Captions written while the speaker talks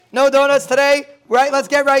No donuts today. Right, let's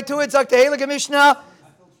get right to it. Zok Tehillah Mishnah.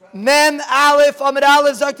 Mem Aleph Amid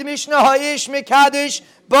Aleph Zok Mishnah. Ha'ish Mikadish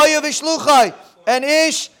Boya Vishluchai. An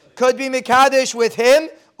ish could be Mikadish with him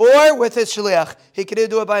or with his shliach. He could either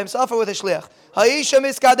do it by himself or with his shliach. Ha'isha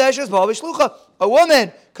Miskadeshes Bo Vishlucha. A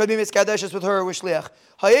woman could be Miskadeshes with her or with shliach.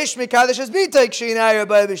 Ha'ish Mikadeshes Bita Kshinaya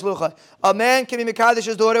Boya Vishlucha. A man can be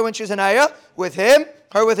Mikadesh's daughter when she's an ayah with him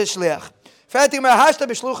or with his shliach. If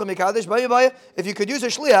you could use a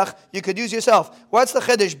shliach, you could use yourself. What's the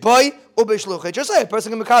chiddush? Boy or b'shlucha? Just say a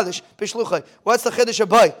person can mekadesh b'shlucha. What's the chiddush of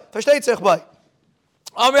boy? Versteht sich boy?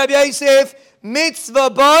 Am Rabbi Yosef, mitzvah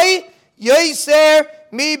boy, yoser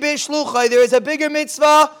mi b'shlucha. There is a bigger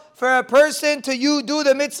mitzvah for a person to do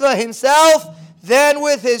the mitzvah himself than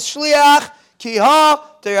with his shliach. Kiha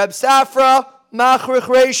to Reb Safra machrich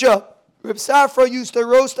reisha. Reb Safra used to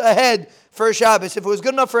roast a head for Shabbos. If it was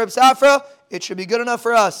good enough for Reb Safra, it should be good enough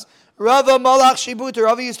for us. Rava malach shibuta.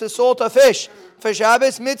 Rava used to salt a fish for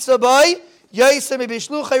Shabbos. Mitzvah boy, yaisem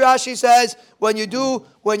b'shluchai. Rashi says when you're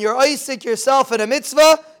isik yourself in a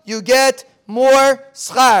mitzvah, you get more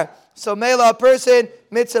schar. So mela a person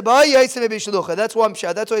mitzvah boy, yaisem b'shluchai. That's one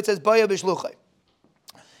pshat. That's why it says boy b'shluchai.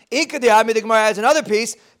 Ikadiyami, the Gemara adds another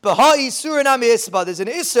piece. Baha isur nami isba. There's an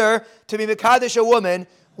isur to be mekadesh a woman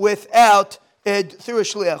without through a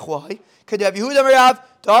shliach. Why? Could have Yehuda Merav,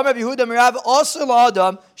 Dam Rabbi Yehuda Merav, also la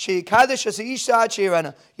Adam, she kadesh as isha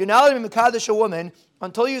chirana. You're not allowed to be mekadesh a woman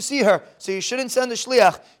until you see her, so you shouldn't send a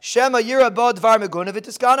shliach. Shema yira bod var megun. If it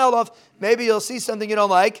is gone olav, maybe you'll see something you don't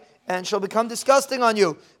like, and she'll become disgusting on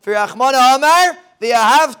you. V'yachmana amar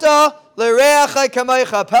v'yahavta l'reacha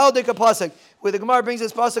kamaycha. Peldik a pasuk. Where the Gemara brings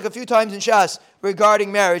this pasuk a few times in Shas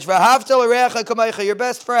regarding marriage. V'yahavta l'reacha kamaycha. Your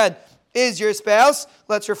best friend is your spouse.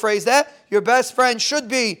 Let's rephrase that. Your best friend should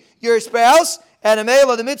be your spouse. And a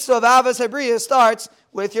male of the mitzvah of Avas Hebriya starts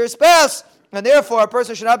with your spouse. And therefore, a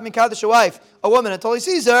person should not be mekadesh a wife, a woman, until he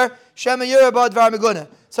sees her. Shema Yerabah Dvar Meguna.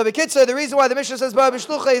 So the Kitzur, the reason why the Mishnah says Bar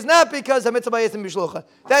B'shlucha is not because the mitzvah is in B'shlucha.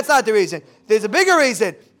 That's not the reason. There's a bigger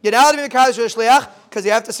reason. You're not allowed to be mekadesh a shliach because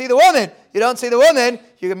you have to see the woman. You don't see the woman,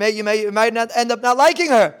 you might not end up not liking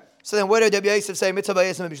her. So then, what did Rabbi Yosef say? Mitzvah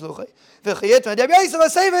b'yesem b'shluchai. V'chiyitma. Rabbi Yosef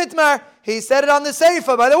aseifa itmar. He said it on the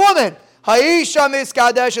seifa by the woman. Ha'isha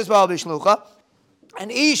miskadesh es ba'al b'shlucha. An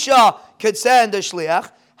isha could send a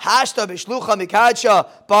shliach. Hashta b'shlucha mikadsha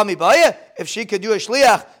ba'mi b'aya. If she could do a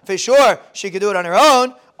shliach, for sure she could do it on her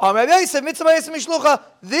own. Rabbi Yosef mitzvah b'yesem b'shlucha.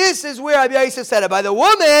 This is where Rabbi Yosef said it. By the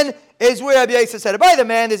woman is where Rabbi Yosef said it. By the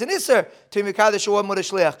man, there's an isser to mikadesh a woman with a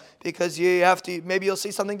shliach because you have to. Maybe you'll see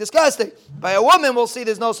something disgusting. By a woman, we'll see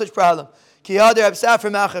there's no such problem. Ki hader Reb Safra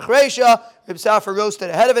machach reisha. Reb Safra roasted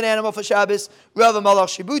a head of an animal for Shabbos. Rava malach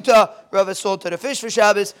shibuta. Rava salted a fish for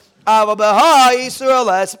Shabbos. Ava b'ha isur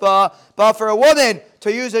lesba. But for a woman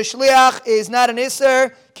to use a shliach is not an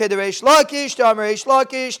isser. Kedereish lakish, tamereish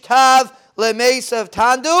lakish, tav lemeisav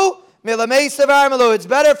tandu milameisav armalu. It's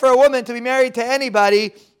better for a woman to be married to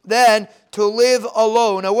anybody than to live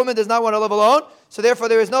alone. A woman does not want to live alone, so therefore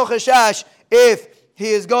there is no chashash if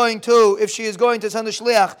she is going to send a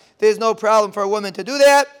shliach. There's no problem for a woman to do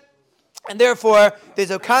that, and therefore there's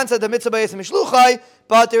a concept of mitzvah b'yesem mishluchai,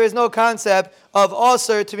 but there is no concept of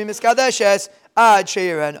also to be miskadeshes ad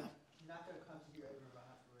sheirena.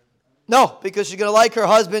 No, because she's going to like her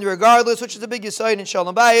husband regardless, which is a big yesod in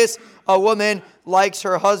Shalom Bayis. A woman likes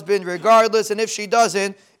her husband regardless, and if she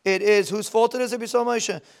doesn't, it is whose fault it is, Rabbi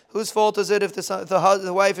Moshe? Whose fault is it if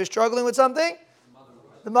the wife is struggling with something?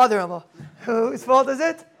 The mother-in-law. Whose fault is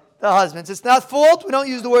it? The husband's. It's not fault. We don't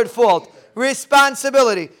use the word fault.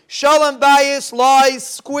 Responsibility. Shalom Bayis lies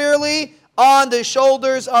squarely on the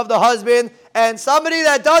shoulders of the husband, and somebody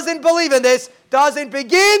that doesn't believe in this doesn't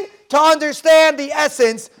begin to understand the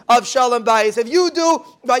essence of Shalom Bayis. If you do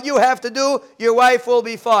what you have to do, your wife will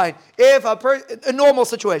be fine. If a normal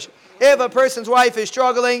situation, if a person's wife is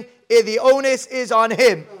struggling, the onus is on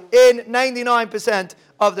him in 99%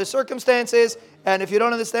 of the circumstances. And if you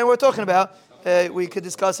don't understand what we're talking about, we could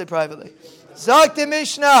discuss it privately. Zak the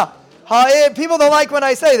Mishnah. People don't like when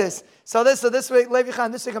I say this. So this week, Levi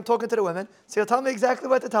Khan, this week I'm talking to the women. So you'll tell me exactly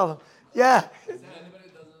what to tell them. Yeah.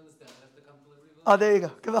 Oh, there you go.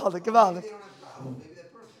 Gewaldig.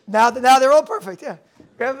 Now they're all perfect, yeah.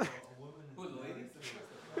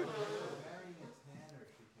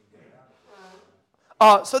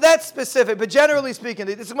 So that's specific, but generally speaking,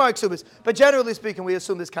 this is Mark Subis, but generally speaking, we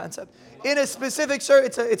assume this concept. In a specific,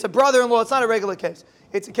 it's a brother-in-law, it's not a regular case.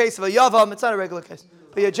 It's a case of a yavam, it's not a regular case.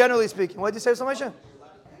 But yeah, generally speaking. What did you say, Samashah?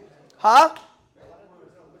 Huh?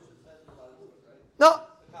 No.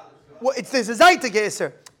 Well, there's a Zayta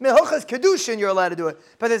Geser. Mehilchas Kedushin, you're allowed to do it.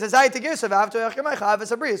 But there's a Zayit Girsav, after Yachimaicha,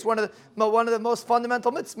 Avas Abrius. One of the most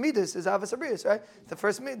fundamental midas is Avas Abrius, right? The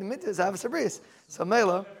first midah is Avas Abrius. So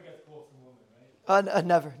Mela.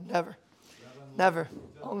 Never.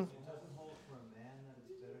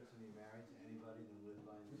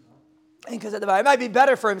 Because it might be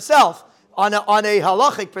better for himself on a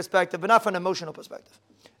halachic perspective, but not from an emotional perspective.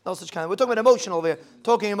 No such kind. We're talking about emotion over here.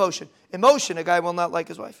 Talking emotion. Emotion, a guy will not like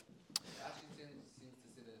his wife. It actually seems to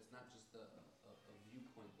say that it's not just a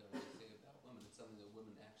viewpoint that we say about women. It's something that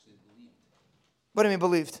women actually believed. What do you mean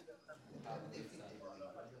believed?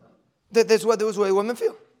 That's what the way women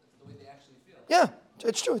feel. The way they actually feel. Yeah,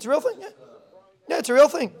 it's true. It's a real thing. Yeah, it's a real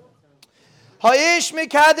thing. Ha'ish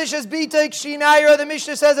mikadesh as bitek shinayra. The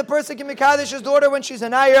Mishnah says a person can mikadesh his daughter when she's a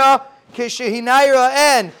naira, kishihinayra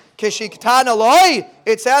and kishiktana loy.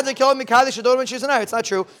 It sounds like you can mikadesh your daughter when she's a naira. It's not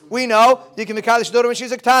true. We know you can mikadesh your daughter when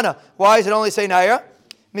she's a ktana. Why does it only say naira?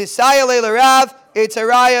 Misaya leila Rav. It's a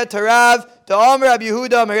raya to Rav. The Omer Rab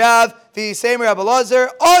Yehuda Merav. The same Rab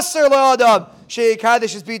Elazar. Aser le'adam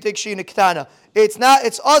sheikadesh is bitek shina ktana. It's not.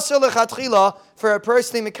 It's aser lechatchila for a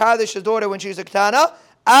person to mikadesh his daughter when she's a ktana.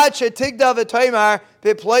 Until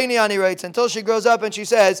she grows up and she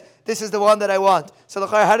says, this is the one that I want. So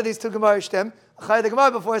how do these two Gemara stem? The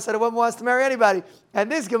Gemara before said a woman wants to marry anybody.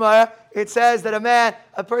 And this Gemara, it says that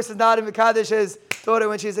a person's not in Mekadesh his daughter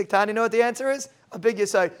when she's a Ktan. You know what the answer is? A big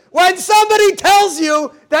yesod. When somebody tells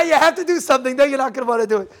you that you have to do something, then you're not going to want to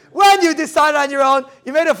do it. When you decide on your own,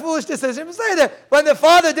 you made a foolish decision. Beseder. When the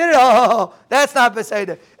father did it, that's not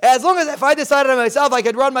Beseder. As long as if I decided on myself, I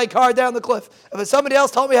could run my car down the cliff. If somebody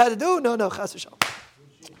else told me how to do, no, chas v'shalom.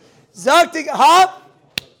 Zaktik,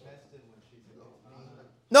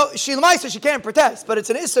 No, she can't protest, but it's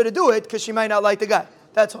an issur to do it because she might not like the guy.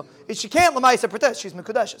 That's all. She can't lemaisa protest. She's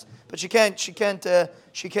mekudeshes, but she can't. You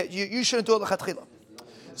shouldn't do it lechatchila.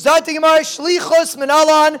 Zaytik Gemara shlichus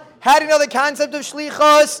minalan. How do you know the concept of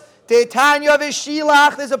shlichus? De'tanya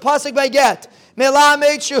v'shilach. There's a pasuk by get.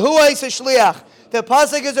 Melamed shehuais shliach. The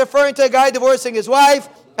pasuk is referring to a guy divorcing his wife,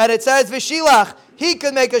 and it says v'shilach. He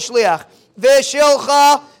could make a shliach.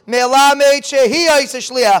 V'shilcha melamed shehiais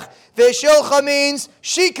shliach. V'shilcha means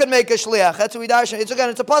she can make a shliach. That's what we darshan. It's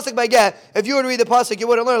a pasuk by get. If you were to read the pasuk, you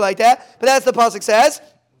wouldn't learn like that. But that's the pasuk says.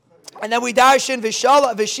 And then we darshan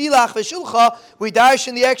v'shilach v'shilcha. We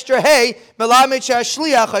darshan the extra hey melamed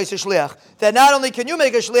shliach shliach. That not only can you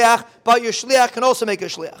make a shliach, but your shliach can also make a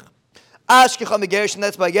shliach. Ashkecha megerushin,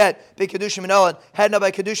 that's by get. By Kidushin Minolan. Had no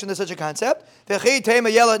by Kidushin, there's such a concept. The aleph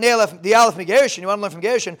megerushin. You want to learn from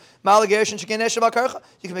Gerushin? Mala gerushin shekin neshav akarcha.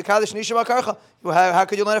 You can make Kaddish neshav akarcha. How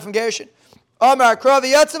could you learn it from Gerushin? Amar krav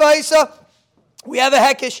yatzav ha'isa. We have a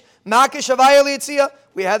hekish. Makish avaya liyitzia.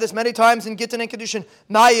 We have this many times in Gittin and Kedushin.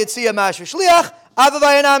 Ma yitzia mash v'shliach.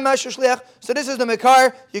 Avavayanam mash v'shliach. So this is the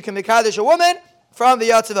mekar. You can make Kaddish a woman from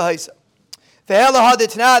the yatzav ha'isa.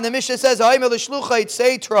 And the Mishnah says, you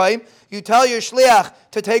tell your shliach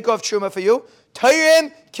to take off truma for you.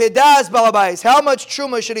 Tayrim kedaz balabais. How much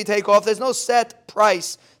truma should he take off? There's no set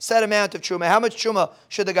price, set amount of truma. How much truma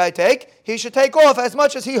should the guy take? He should take off as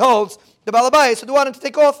much as he holds the balabais. So do you want him to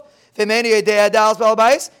take off?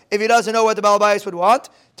 If he doesn't know what the balabais would want,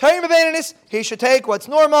 he should take what's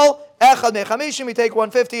normal. Echad mechamishim, he take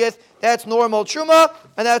 1/50th. That's normal truma,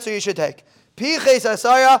 and that's what you should take. If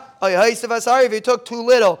you took too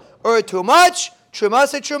little or too much, truma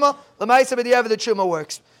say truma. L'maisa b'diavad the truma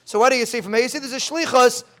works. So what do you see from here? You see there's a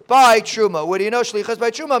shlichus by truma. Where do you know shlichus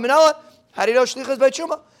by truma? Minala. How do you know shlichus by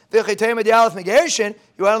truma? V'chitayim b'dialef megerushin.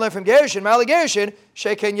 You want to learn from Gerushin. Mali Gerushin.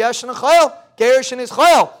 Sheken yashin chayil. Gerushin is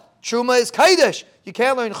chayil. Truma is kaidish. You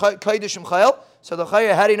can't learn kaidish from chayil. So the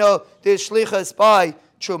chayil, how do you know there's shlichus by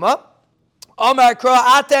truma? Omar kra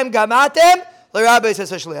atem gamatem. L'rabbi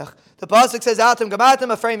says a shliach. The pasuk says atem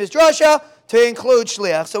gamatem. A frame is drasha to include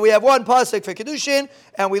shliach. So we have one pasuk for Kedushin,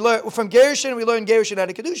 and we learn from Gerushin. We learn Gerushin out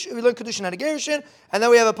of Kedushin. We learn Kedushin out of Gerushin, and then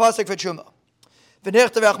we have a pasuk for Truma.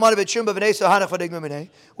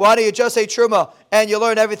 Why do you just say Truma and you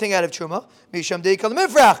learn everything out of Truma?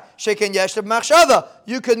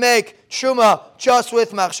 You could make Truma just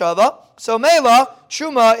with Machshava. So Mela,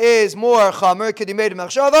 Truma is more Chamer, could be made of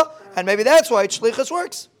Machshava, and maybe that's why Shlichus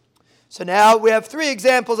works. So now we have 3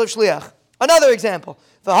 examples of Shliach. Another example.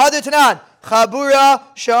 V'hadetanan, Chabura,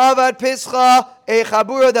 Sha'avad Pischa, a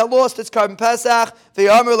Chabura that lost its carbon Pesach.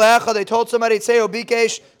 V'yamr le'echa, they told somebody, Tzeo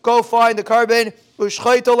Bikesh, go find the carbon,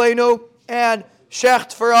 U'shchait aleinu, and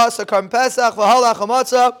shecht for us a carbon Pesach. V'halach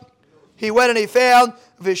hamatzah, he went and he found,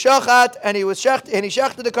 V'shachat, and he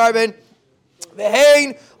shechted the carbon.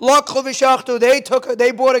 V'hein, lakchu v'shachtu,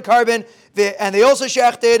 they bought a carbon, and they also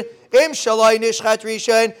shechted, Im shalai nishchat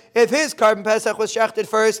rishon, if his carbon pesach was shechted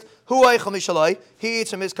first, hu eichel mishalai, he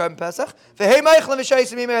eats from his carbon pesach. V'hei meichel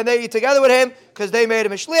v'sheisim imei, and they eat together with him because they made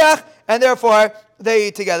him a shliach, and therefore they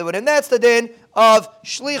eat together with him. That's the din of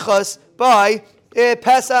shlichus by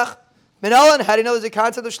Pesach. Minalan, how do you know there's a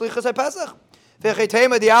concept of shlichus by Pesach?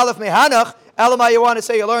 V'chetema the aleph mehanach. Elamai, you want to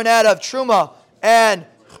say you learn out of truma and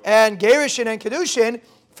gerushin and kedushin.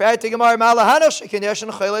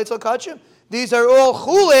 These are all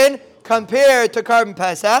chulin compared to carbon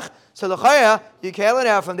pesach. So the chaya you can't learn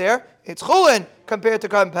out from there. It's chulin compared to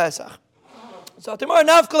carbon pesach. So tomorrow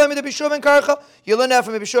nafkalim the bishur ben karcha. You learn that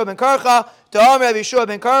from bishur ben karcha. Ta'amar bishur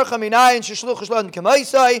ben karcha minayin sheshluchus laden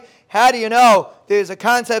kamaisai. How do you know there's a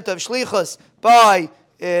concept of shlichus by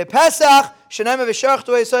Pesach? Shenema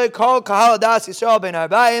v'shachtu esay kol kahal das Yisrael ben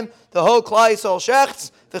arbaim. The whole klal Yisrael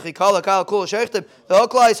shechts. The whole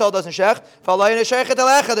klal Yisrael doesn't shecht. V'alayna shechet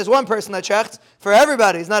alecha. There's one person that shechts for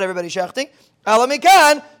everybody. It's not everybody shechting.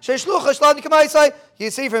 Alamikan sheshluchus laden kamaisai.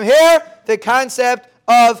 You see from here the concept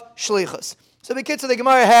of shlichus. So the kitzur, the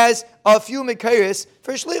Gemara has a few mekayos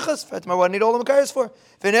for shlichus. What do you need all the mekayos for?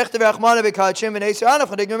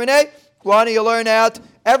 Why do you learn out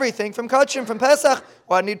everything from kachim, from Pesach?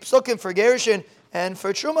 Why do you need psukim for gerushin and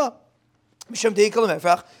for truma?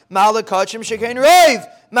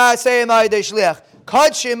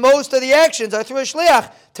 Kachim, most of the actions are through a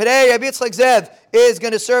shliach. Today, Rabbi Yitzchak Zev is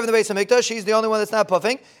going to serve in the Beis HaMikdash. He's the only one that's not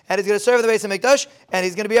puffing. And he's going to serve in the Beis HaMikdash. And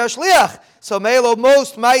he's going to be our shliach. So Mela,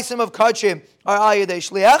 most maisim of kachim are ayadei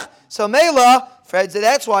shliach. So Mela, Fred said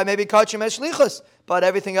that's why maybe kachim has shlichus. But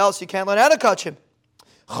everything else you can't learn out of kachim.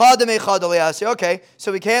 Okay,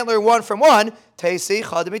 so we can't learn one from one. Teisi,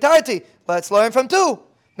 chadami tarti. Let's learn from two.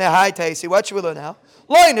 Now, hi Teisi, what should we learn now?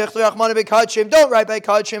 Don't write by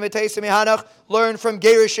kachim. Learn from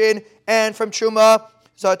gerushin and from truma.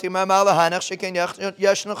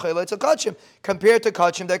 Compared to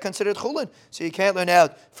kachim, they're considered chulin. So you can't learn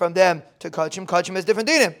out from them to kachim. Kachim has different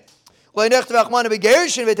dinim.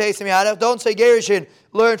 Don't say gerushin.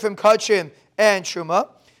 Learn from kachim and truma.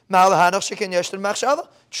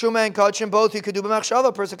 Truma and kachim, both you could do b'machshava.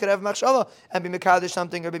 A person could have machshava and be mekadosh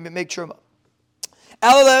something or make truma.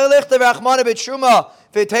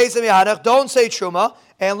 Don't say truma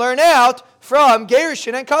and learn out from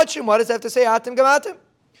gerushin and kachim. What does that have to say? Atem gamatem.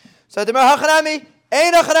 So the Hachanami,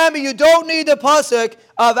 ein Hachanami. You don't need the pasuk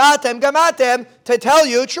of atem gamatem to tell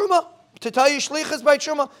you truma, to tell you shlichus by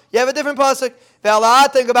truma. You have a different pasuk.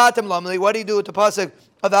 Atem gamatem lamli. What do you do with the pasuk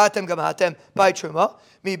of atem gamatem by truma?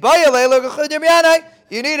 You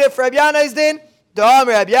need it for Rabbi Yanai's din. Dam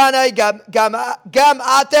Rabbi Yanai gam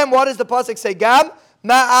atem. What does the pasuk say? Gam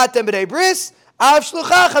ma atem b'nei bris av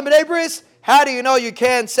shluchachem b'nei bris. How do you know you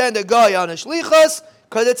can't send a guy on a shlichus?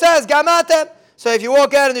 Because it says gam atem. So if you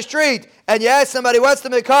walk out in the street and you ask somebody what's the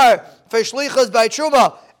mikar for shlichus by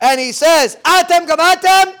truma, and he says atem gam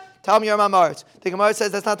atem, tell me your mamaretz. The Gemara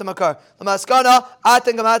says that's not the makar. The maskana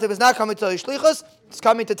atem gam atem is not coming to tell you shlichus. It's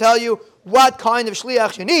coming to tell you what kind of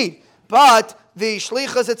shliach you need. But the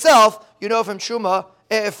shlichus itself, you know from truma,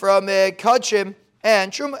 from kachim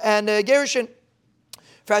and truma and gerushin.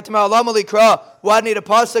 What do you need a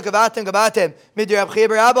pasuk of atem gabatem?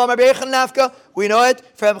 We know it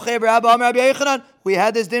from Cheber Abba Amar Rabbi Yechanan. We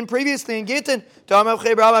had this din previously in Gittin. An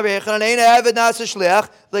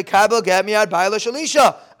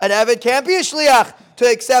avid can't be a shliach to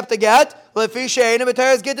accept a get.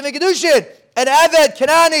 An avid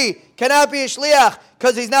Kanani cannot be a shliach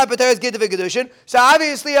because he's not B'teres Gittin v'Kedushin. So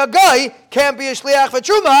obviously a guy can't be a shliach for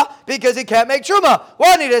truma because he can't make truma.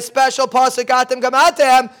 One need a special pasuk atem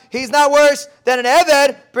gamatem. He's not worse than an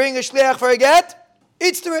eved bring a shliach for a get.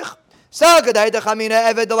 Itzterich. Sagadai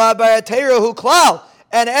dechamina eved delav bar hetera hu klal.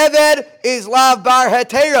 An eved is lav bar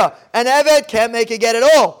hetera. An eved can't make a get at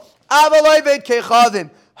all. Avaloi vet kechavim.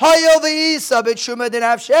 Hayil v'yisa b'truma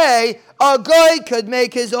d'nafshei. A guy could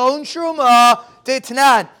make his own truma.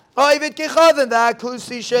 Ditnan. Hayvet kechavim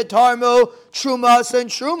v'akusi shetarmu trumas and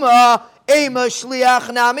truma. Ema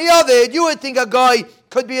shliach nami avid. You would think a guy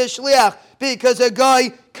could be a shliach because a guy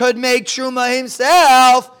could make truma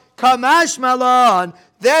himself. Kamash malan.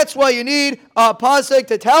 That's why you need a pasuk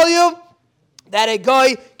to tell you that a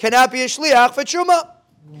guy cannot be a shliach for truma.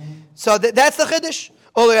 So that's the chiddush.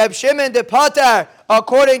 Only Reb Shimon de Patar,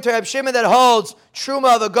 according to Reb Shimon, that holds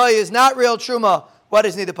truma of a guy is not real truma. What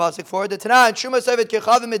does he need the pasuk for? The Tanan truma sevet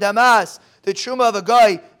kechavim midamas. the truma of a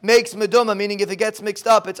guy makes meduma, meaning if it gets mixed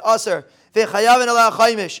up, it's aser. V'chayavin ala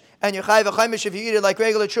chaimish, and you chayav a chaimish if you eat it like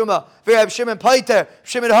regular truma. V'Reb Shimon paiter,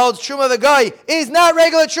 Shimon holds truma of a guy is not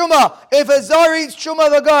regular truma. If a zar eats truma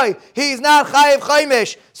of a guy, he's not chayav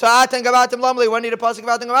chaimish. So atan gavatim lamli, when need a pasuk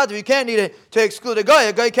gavatim gavatim? You can't eat it to exclude a guy.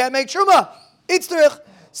 A guy can't make truma. Itzrich.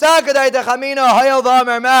 Sakadai dechamina hayal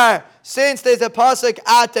v'amer mar. Since there's a pasuk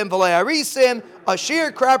atem v'lei arisim, a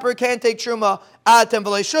shear crapper can't take truma. Atem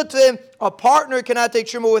v'lei shutim, a partner cannot take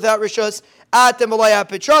truma without rishus. Atem v'lei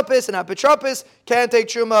apitropis, and apitropis can't take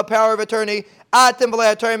truma, power of attorney. Atem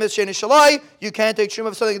v'lei atarimis sheni shalai, you can't take truma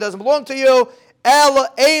of something that doesn't belong to you. El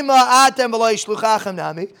ema atem v'lei shluchachem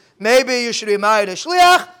nami. Maybe you should be married a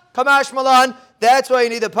shliach. Kamash malan. That's why you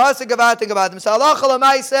need the pasuk of atem gavatim. So halacha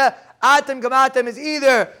l'maisa, atem gavatim is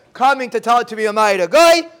either coming to tell it to be a married a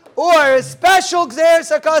guy, or a special gzer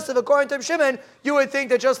sarkasav. According to Shimon, you would think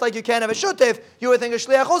that just like you can't have a shutif, you would think a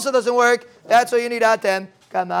shliach also doesn't work. That's why you need atem.